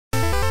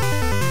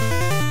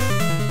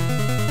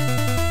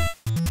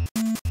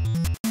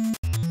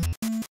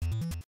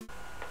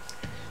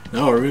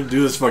No, we're gonna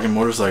do this fucking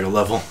motorcycle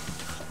level.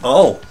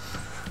 Oh.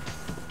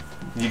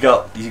 You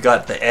got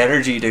the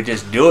energy to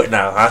just do it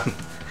now, huh?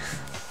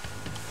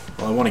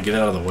 Well, I want to get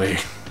out of the way.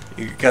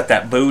 You got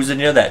that booze in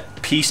you,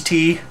 that peace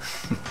tea.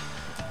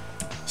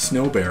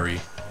 Snowberry.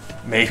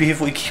 Maybe if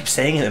we keep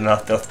saying it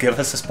enough, they'll give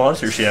us a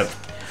sponsorship.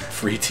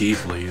 Free tea,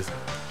 please.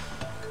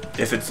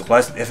 If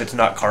it's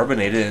not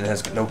carbonated and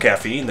has no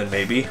caffeine, then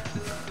maybe.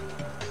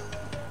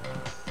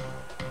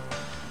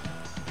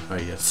 Oh,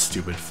 you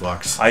stupid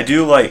fucks. I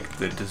do like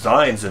the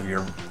designs of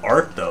your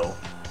art, though.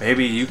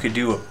 Maybe you could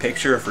do a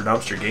picture for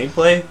Dumpster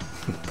Gameplay,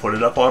 put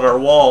it up on our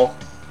wall.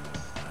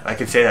 I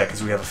can say that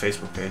because we have a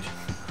Facebook page.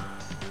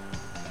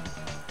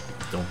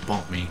 Don't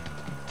bump me.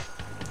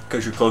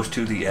 Because you're close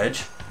to the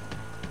edge.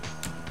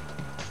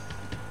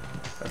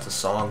 That's a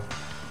song.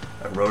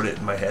 I wrote it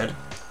in my head.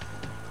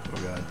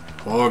 Oh god.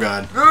 Oh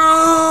god.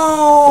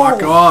 No!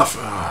 Fuck off!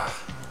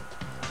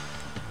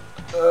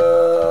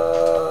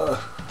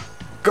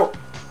 Go!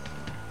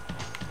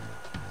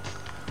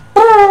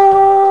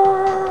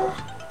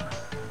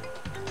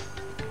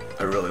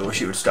 I really wish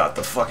you would stop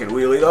the fucking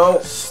wheelie though.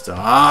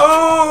 Stop!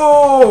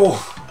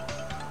 Oh!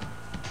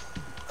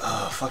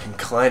 Oh, fucking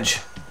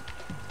clench.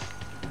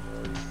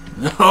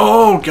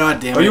 No! God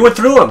damn it! Oh, you went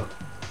through him!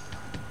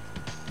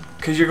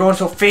 Because you're going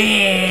so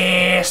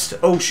fast!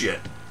 Oh shit.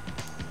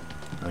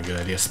 Not a good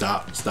idea.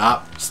 Stop!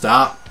 Stop!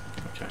 Stop!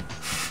 Okay.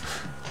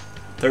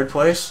 Third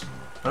place?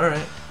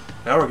 Alright.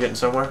 Now we're getting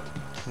somewhere.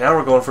 Now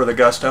we're going for the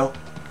gusto.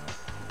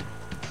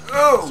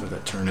 Oh! So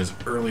that turn as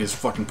early as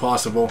fucking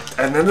possible.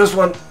 And then this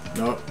one.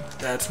 No,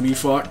 that's me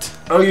fucked.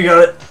 Oh, you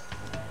got it.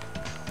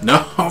 No,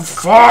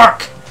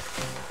 fuck!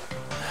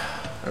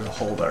 There's a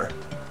hole there.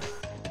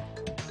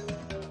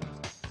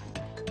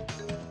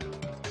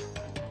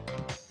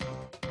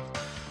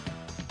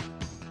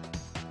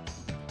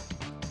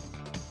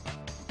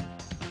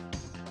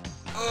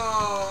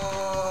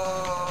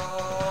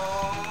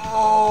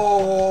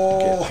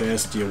 Oh! Get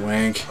pissed, you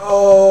wank.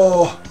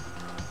 Oh!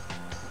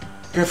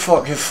 Get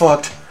fucked, get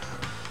fucked.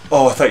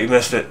 Oh, I thought you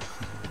missed it.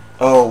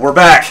 Oh, we're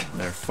back!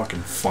 There,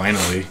 fucking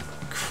finally.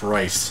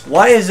 Christ.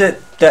 Why is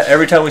it that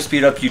every time we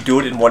speed up, you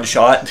do it in one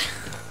shot?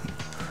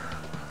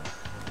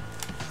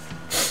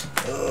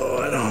 Oh,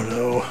 I don't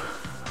know.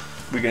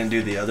 We're gonna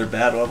do the other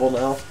bad level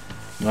now?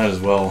 Might as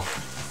well.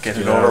 Get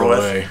it out of over the with.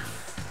 way.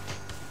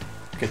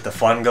 Get the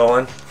fun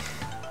going.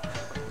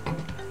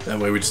 That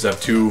way we just have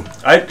two.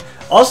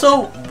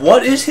 Also,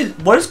 what is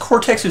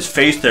Cortex's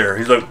face there?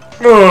 He's like,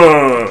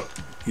 ugh.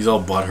 He's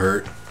all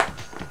butthurt.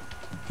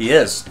 He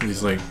is.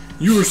 He's like,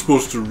 you were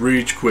supposed to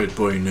rage quit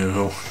by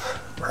now.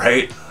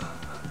 Right?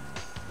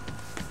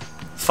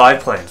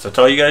 5 planes. That's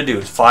all you gotta do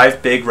is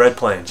 5 big red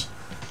planes.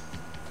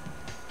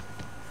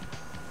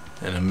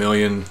 And a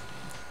million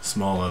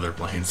small other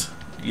planes.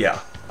 Yeah.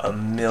 A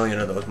million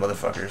of those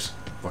motherfuckers.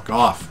 Fuck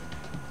off.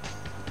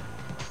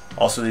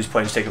 Also, these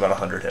planes take about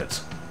 100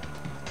 hits.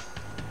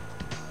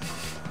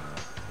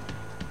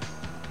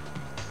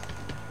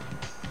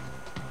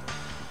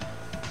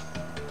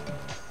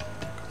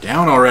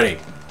 Down already.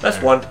 That's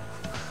there. one.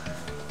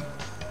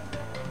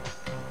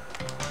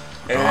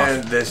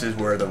 And this is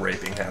where the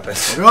raping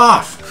happens. Fuck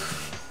off.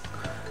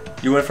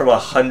 You went from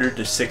 100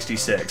 to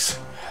 66.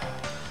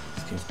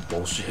 This game's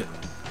bullshit.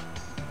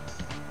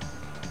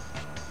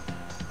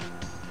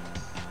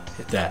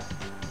 Hit that.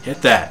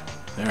 Hit that.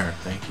 There,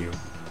 thank you.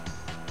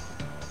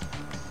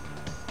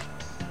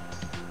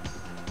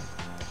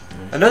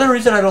 Another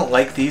reason I don't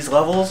like these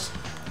levels,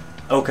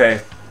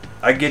 okay,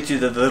 I get you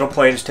that the little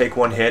planes take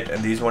 1 hit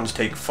and these ones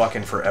take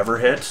fucking forever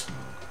hits.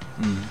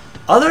 Mm.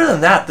 Other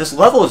than that, this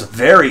level is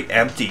very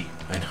empty.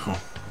 I know.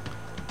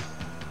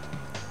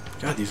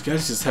 God, these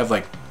guys just have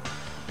like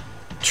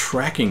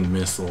tracking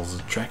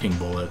missiles, tracking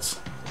bullets.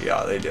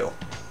 Yeah, they do.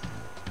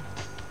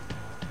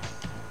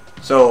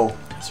 So,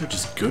 These are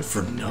just good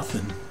for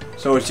nothing.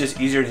 so it's just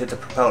easier to hit the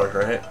propellers,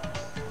 right?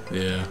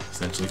 Yeah,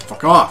 essentially.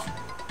 Fuck off.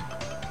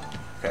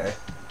 Okay.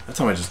 That's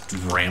how I just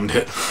rammed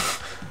it.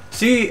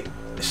 See,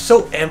 it's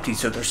so empty,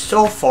 so they're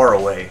so far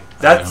away.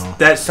 I know.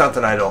 That's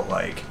something I don't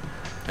like.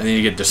 And then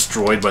you get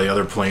destroyed by the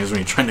other planes when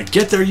you're trying to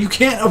get there. You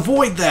can't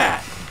avoid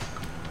that.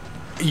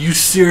 You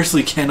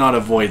seriously cannot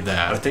avoid I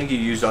that. think you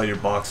used all your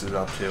boxes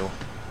up too.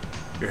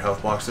 Your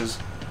health boxes.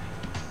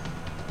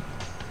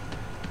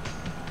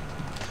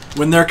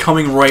 When they're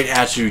coming right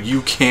at you,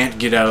 you can't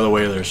get out of the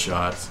way of their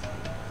shots.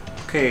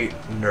 Okay,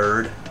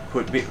 nerd.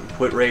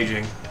 Quit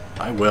raging.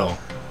 I will.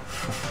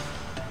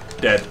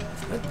 Dead.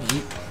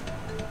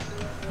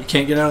 You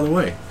can't get out of the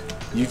way.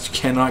 You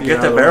cannot You get get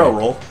out the of the barrel way.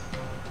 roll.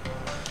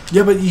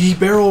 Yeah, but he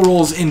barrel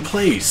rolls in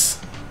place.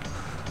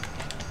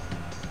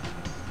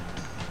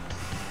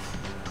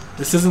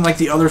 This isn't like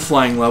the other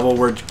flying level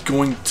where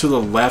going to the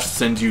left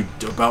sends you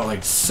about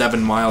like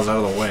 7 miles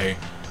out of the way.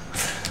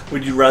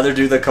 Would you rather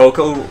do the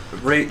Coco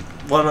rate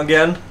one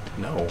again?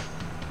 No.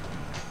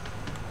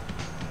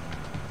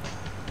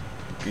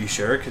 Are you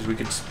sure? Because we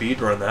could speed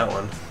run that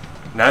one.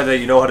 Now that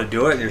you know how to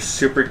do it and you're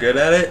super good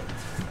at it,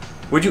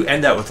 would you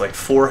end that with like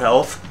 4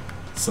 health?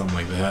 Something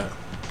like that.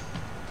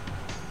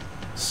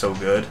 So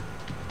good.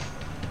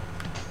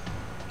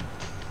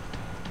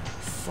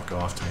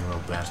 Fuck off, tiny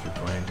little bastard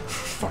plane.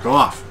 Fuck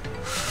off.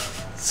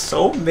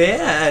 So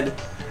mad.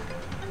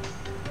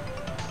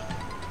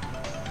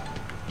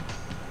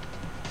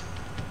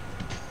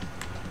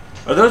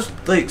 Are those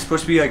like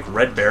supposed to be like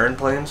Red Baron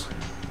planes?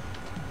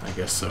 I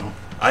guess so.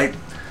 I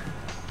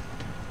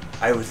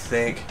would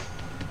think.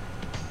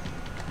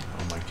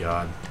 Oh my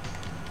god.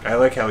 I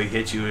like how he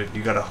hit you and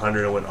you got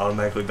 100 and went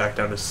automatically back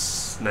down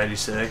to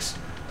 96.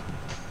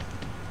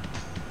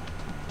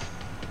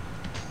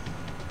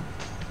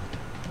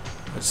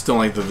 I just don't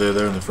like that they're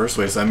there in the first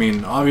place. I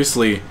mean,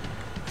 obviously,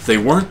 if they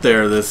weren't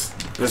there, this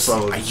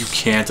you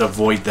can't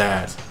avoid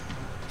that.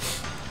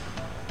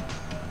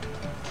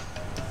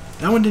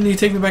 That one didn't even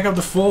take me back up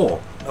to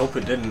full. Nope,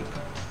 it didn't.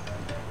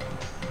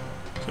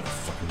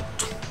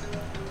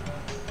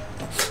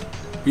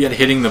 Yet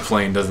hitting the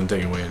plane doesn't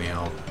take away any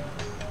health.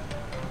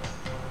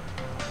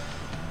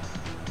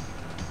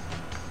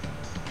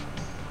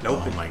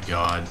 Nope. Oh my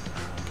god.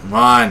 Come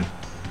on.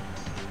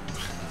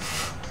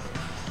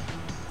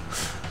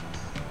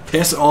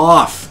 Piss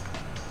off.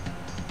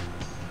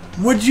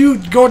 Would you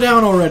go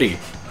down already?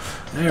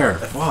 There.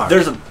 Fuck.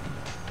 There's a...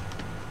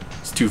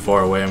 It's too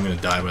far away. I'm gonna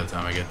die by the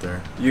time I get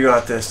there. You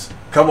got this.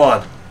 Come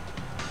on.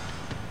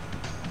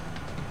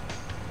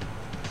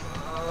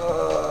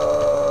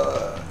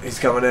 He's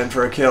coming in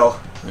for a kill.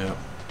 Yeah.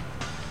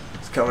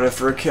 He's coming in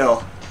for a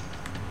kill.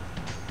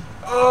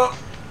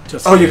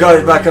 Just Oh, you got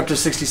it back up to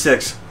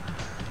 66.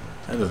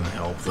 That doesn't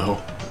help,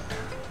 though.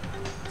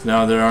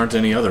 Now there aren't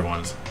any other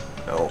ones.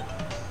 No.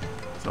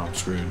 So I'm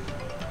screwed.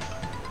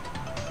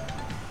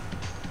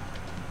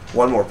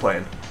 One more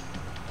plane.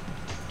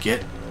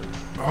 Get...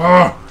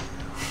 Ugh!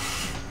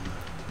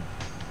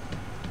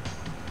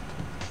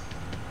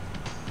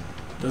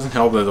 Doesn't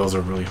help that those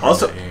are really hard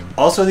to aim.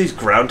 Also, these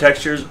ground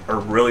textures are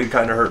really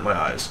kind of hurting my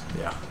eyes.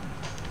 Yeah.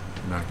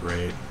 Not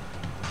great.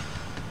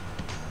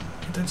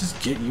 Can't that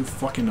just get you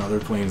fucking other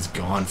planes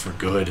gone for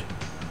good?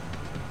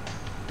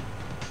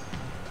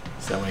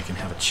 So that way I can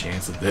have a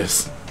chance at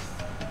this.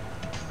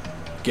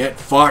 Get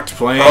fucked,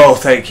 plane! Oh,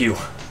 thank you.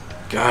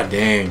 God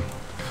dang.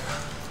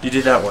 You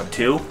did that one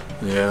too?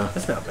 Yeah.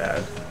 That's not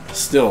bad.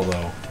 Still,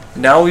 though.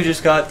 Now we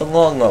just got the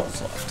long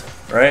levels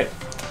left, right?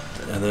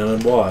 And then a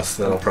boss.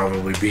 That'll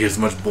probably be as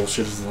much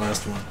bullshit as the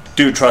last one.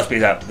 Dude, trust me,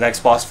 that next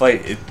boss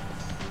fight, it's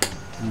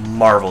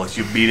marvelous.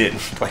 You beat it in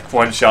like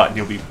one shot and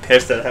you'll be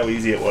pissed at how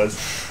easy it was.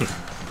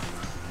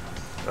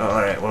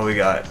 Alright, what do we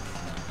got?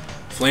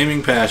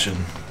 Flaming Passion.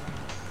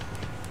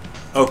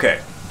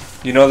 Okay.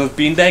 You know those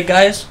beanbag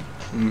guys?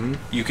 Mm-hmm.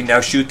 You can now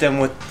shoot them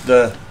with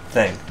the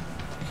thing.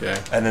 Okay.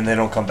 And then they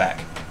don't come back.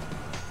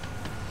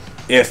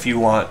 If you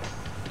want.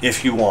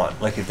 If you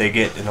want. Like if they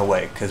get in the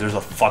way. Because there's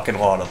a fucking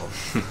lot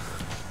of them.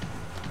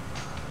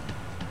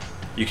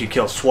 You can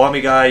kill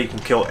Swami guy. You can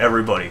kill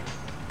everybody.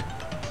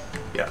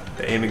 Yeah,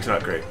 the aiming's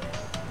not great.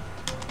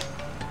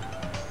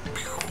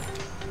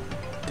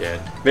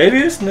 Dead. Maybe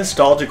it's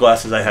nostalgia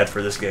glasses I had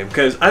for this game.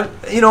 Because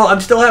I'm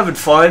still having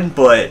fun,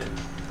 but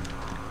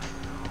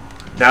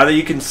now that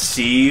you can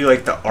see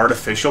like the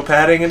artificial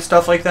padding and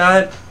stuff like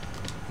that,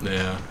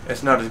 Yeah.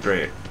 it's not as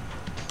great.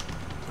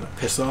 Gonna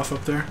piss off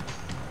up there?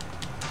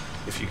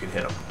 If you can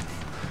hit him.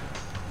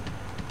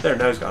 There,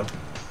 now he's gone.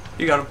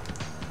 You got him.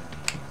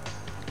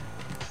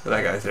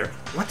 That guy's there.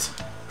 What?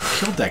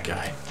 Killed that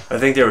guy. I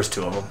think there was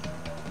two of them.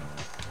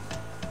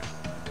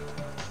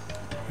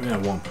 Give me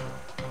that wump.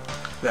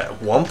 That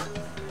wump?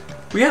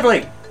 We had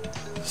like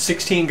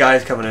 16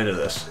 guys coming into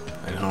this.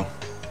 I know.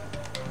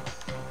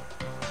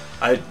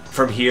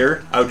 From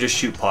here, I would just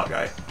shoot pot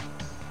guy.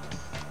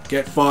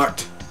 Get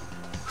fucked.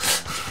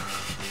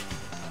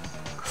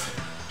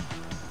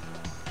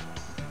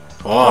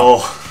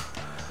 Oh.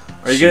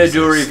 Are you going to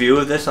do a Jesus. review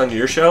of this on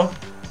your show?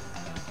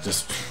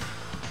 Just...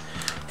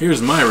 Here's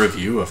my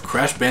review of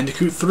Crash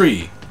Bandicoot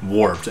 3.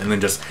 Warped. And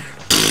then just...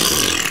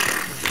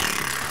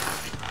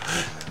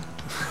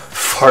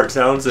 Fart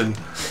sounds and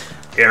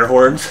air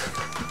horns.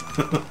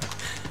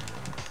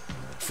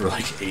 For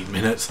like 8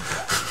 minutes.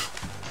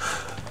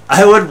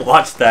 I would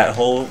watch that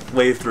whole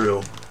way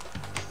through.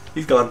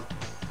 He's gone.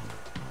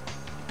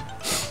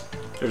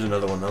 There's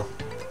another one though.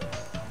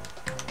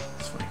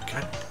 It's fine.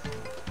 God.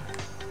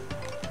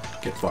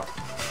 Get fucked.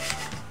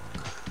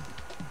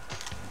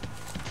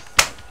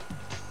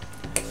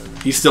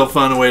 He still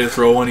found a way to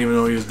throw one even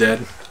though he was dead.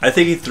 I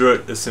think he threw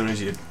it as soon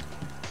as you...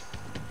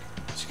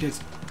 Just get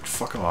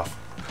fuck off.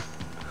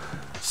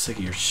 Sick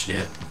of your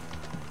shit.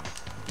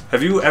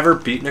 Have you ever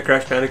beaten a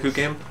Crash Bandicoot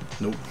game?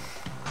 Nope.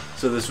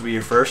 So this would be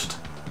your first?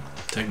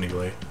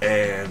 Technically.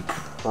 And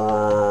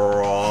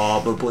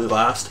probably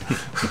last.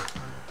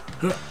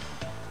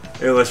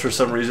 Unless for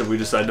some reason we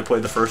decide to play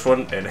the first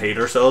one and hate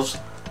ourselves.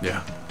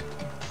 Yeah.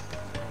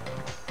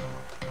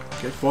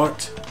 Get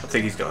fucked. I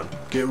think he's gone.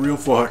 Get real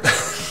fucked.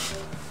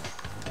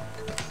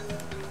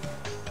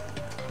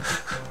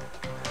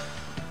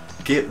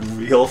 Get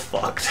real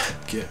fucked.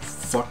 Get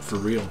fucked for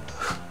real.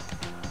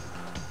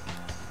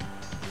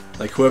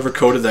 Like whoever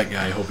coded that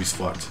guy, I hope he's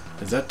fucked.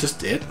 Is that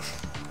just it?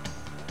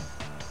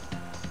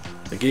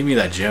 They gave me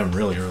that gem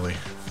really early.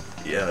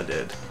 Yeah, I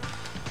did.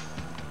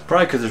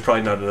 Probably because there's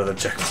probably not another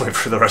checkpoint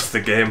for the rest of the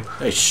game.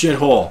 Hey,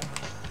 shithole.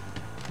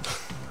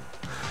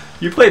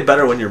 You play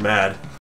better when you're mad.